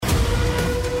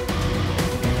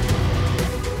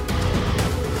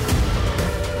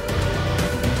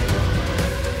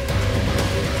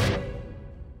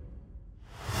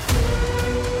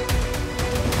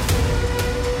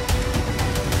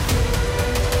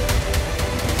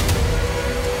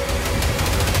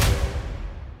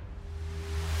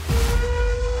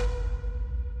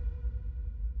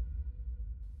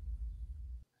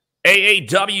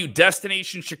AAW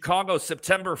Destination Chicago,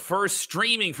 September 1st,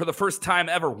 streaming for the first time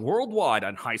ever worldwide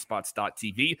on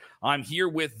highspots.tv. I'm here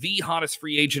with the hottest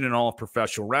free agent in all of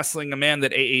professional wrestling, a man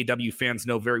that AAW fans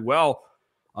know very well,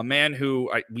 a man who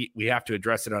we have to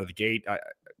address it out of the gate.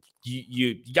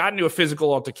 You got into a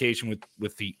physical altercation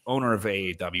with the owner of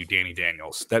AAW, Danny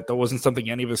Daniels. That wasn't something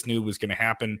any of us knew was going to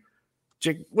happen.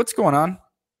 Jake, what's going on?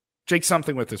 Jake,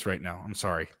 something with this right now. I'm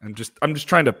sorry. I'm just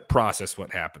trying to process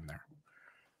what happened there.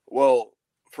 Well,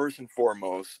 first and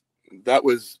foremost, that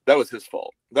was his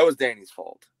fault. That was Danny's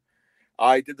fault.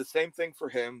 I did the same thing for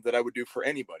him that I would do for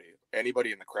anybody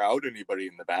in the crowd, anybody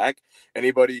in the back,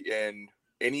 anybody in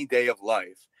any day of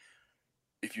life.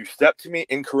 If you step to me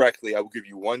incorrectly, I will give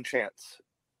you one chance.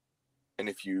 And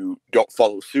if you don't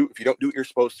follow suit, if you don't do what you're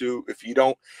supposed to, if you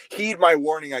don't heed my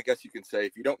warning, I guess you can say,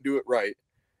 if you don't do it right,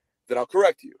 then I'll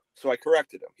correct you. So I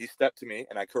corrected him. He stepped to me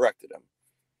and I corrected him.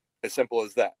 As simple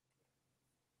as that.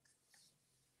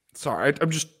 Sorry, I'm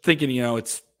just thinking,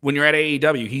 it's when you're at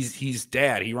AEW, he's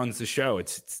dad. He runs the show.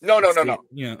 No.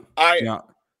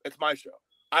 It's my show.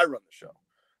 I run the show.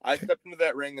 I step into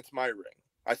that ring. It's my ring.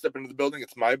 I step into the building.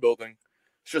 It's my building.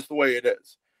 It's just the way it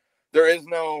is. There is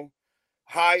no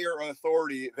higher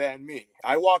authority than me.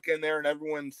 I walk in there and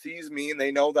everyone sees me and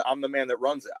they know that I'm the man that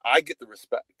runs it. I get the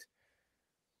respect.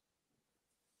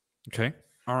 Okay.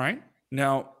 All right.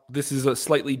 Now, this is a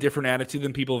slightly different attitude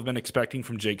than people have been expecting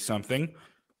from Jake Something.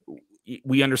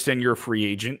 We understand you're a free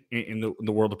agent in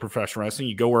the world of professional wrestling.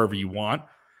 You go wherever you want.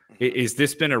 Is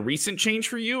this been a recent change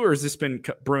for you, or has this been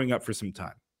brewing up for some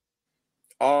time?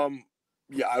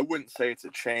 Yeah, I wouldn't say it's a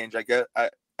change.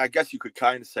 I guess you could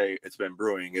kind of say it's been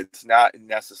brewing. It's not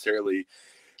necessarily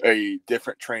a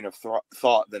different train of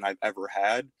thought than I've ever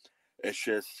had. It's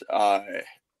just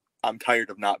I'm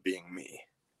tired of not being me.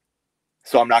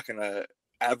 So I'm not going to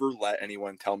ever let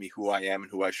anyone tell me who I am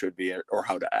and who I should be or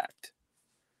how to act.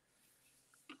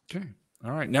 Okay.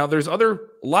 All right. Now, there's a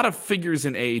lot of figures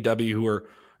in AEW who are,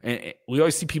 and we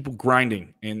always see people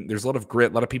grinding, and there's a lot of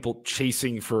grit, a lot of people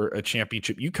chasing for a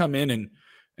championship. You come in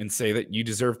and say that you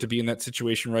deserve to be in that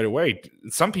situation right away.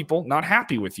 Some people not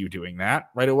happy with you doing that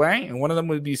right away, and one of them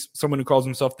would be someone who calls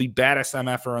himself the baddest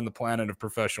MFer on the planet of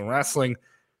professional wrestling,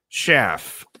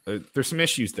 Shaft. There's some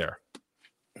issues there.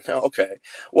 Okay.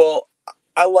 Well,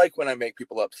 I like when I make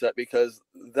people upset because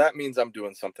that means I'm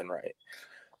doing something right.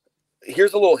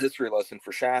 Here's a little history lesson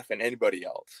for Shaft and anybody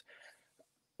else.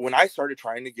 When I started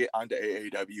trying to get onto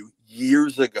AAW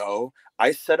years ago,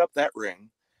 I set up that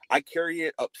ring. I carry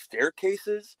it up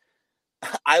staircases.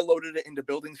 I loaded it into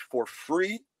buildings for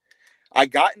free. I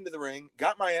got into the ring,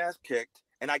 got my ass kicked,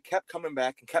 and I kept coming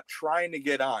back and kept trying to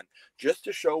get on just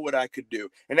to show what I could do.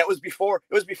 And it was before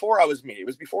I was me. It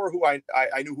was before who I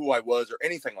knew who I was or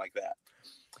anything like that.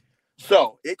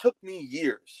 So it took me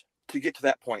years to get to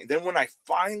that point. Then when I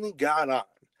finally got on,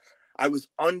 I was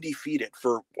undefeated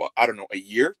for, a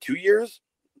year, 2 years,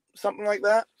 something like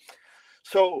that.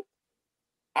 So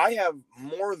I have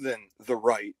more than the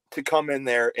right to come in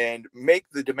there and make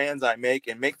the demands I make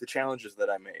and make the challenges that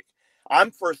I make.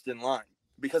 I'm first in line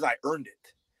because I earned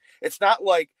it. It's not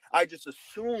like I just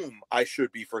assume I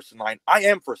should be first in line. I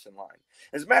am first in line.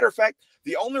 As a matter of fact,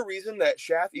 the only reason that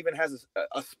Shaft even has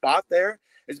a spot there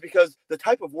is because the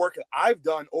type of work that I've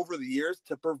done over the years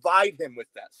to provide him with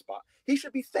that spot. He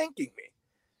should be thanking me.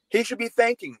 He should be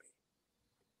thanking me.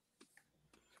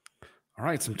 All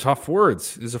right, some tough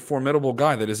words. This is a formidable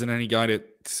guy that isn't any guy to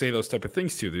say those type of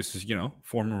things to. This is,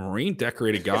 former Marine,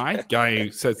 decorated guy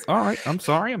who says, all right, I'm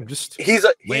sorry. He's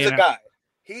a guy.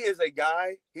 He is a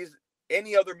guy. He's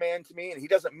any other man to me, and he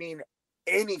doesn't mean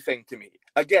anything to me.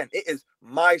 Again, it is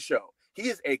my show. He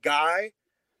is a guy.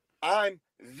 I'm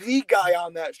the guy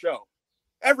on that show.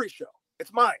 Every show.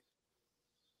 It's mine.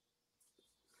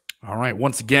 All right.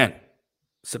 Once again,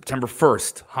 September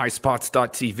 1st,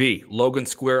 highspots.tv, Logan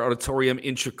Square Auditorium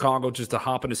in Chicago. Just a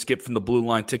hop and a skip from the Blue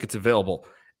Line. Tickets available.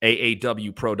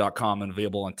 AAWpro.com and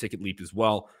available on Ticket Leap as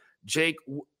well. Jake,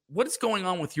 what is going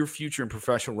on with your future in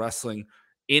professional wrestling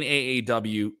in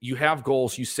AAW? You have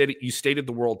goals. You stated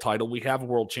the world title. We have a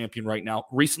world champion right now,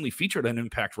 recently featured on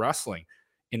Impact Wrestling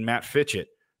in Matt Fitchett.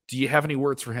 Do you have any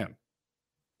words for him?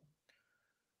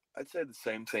 I'd say the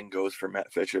same thing goes for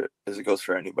Matt Fitchett as it goes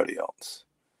for anybody else.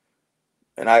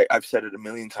 And I've said it a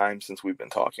million times since we've been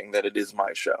talking that it is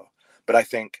my show. But I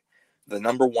think the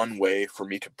number one way for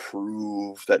me to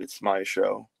prove that it's my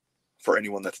show, for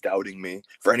anyone that's doubting me,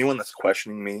 for anyone that's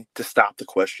questioning me, to stop the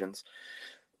questions,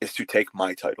 is to take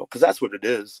my title. Because that's what it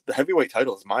is. The heavyweight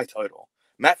title is my title.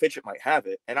 Matt Fitchett might have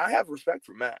it, and I have respect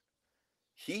for Matt.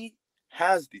 He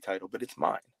has the title, but it's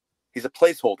mine. He's a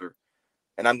placeholder,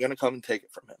 and I'm going to come and take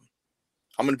it from him.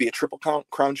 I'm going to be a Triple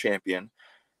Crown champion.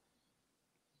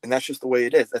 And that's just the way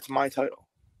it is. That's my title.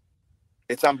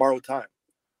 It's on borrowed time.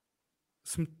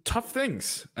 Some tough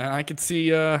things. And I could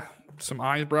see some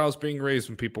eyebrows being raised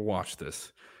when people watch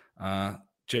this.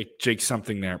 Jake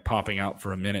something there popping out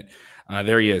for a minute.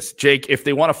 There he is. Jake, if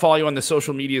they want to follow you on the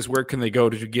social medias, where can they go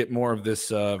to get more of this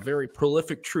very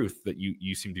prolific truth that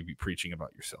you seem to be preaching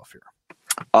about yourself here?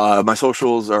 My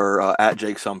socials are at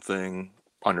Jake something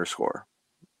 _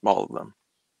 all of them.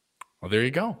 Well, there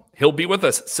you go. He'll be with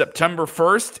us September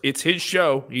 1st. It's his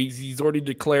show. He's already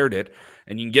declared it,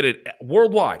 and you can get it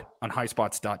worldwide on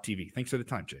highspots.tv. Thanks for the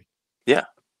time, Jake. Yeah.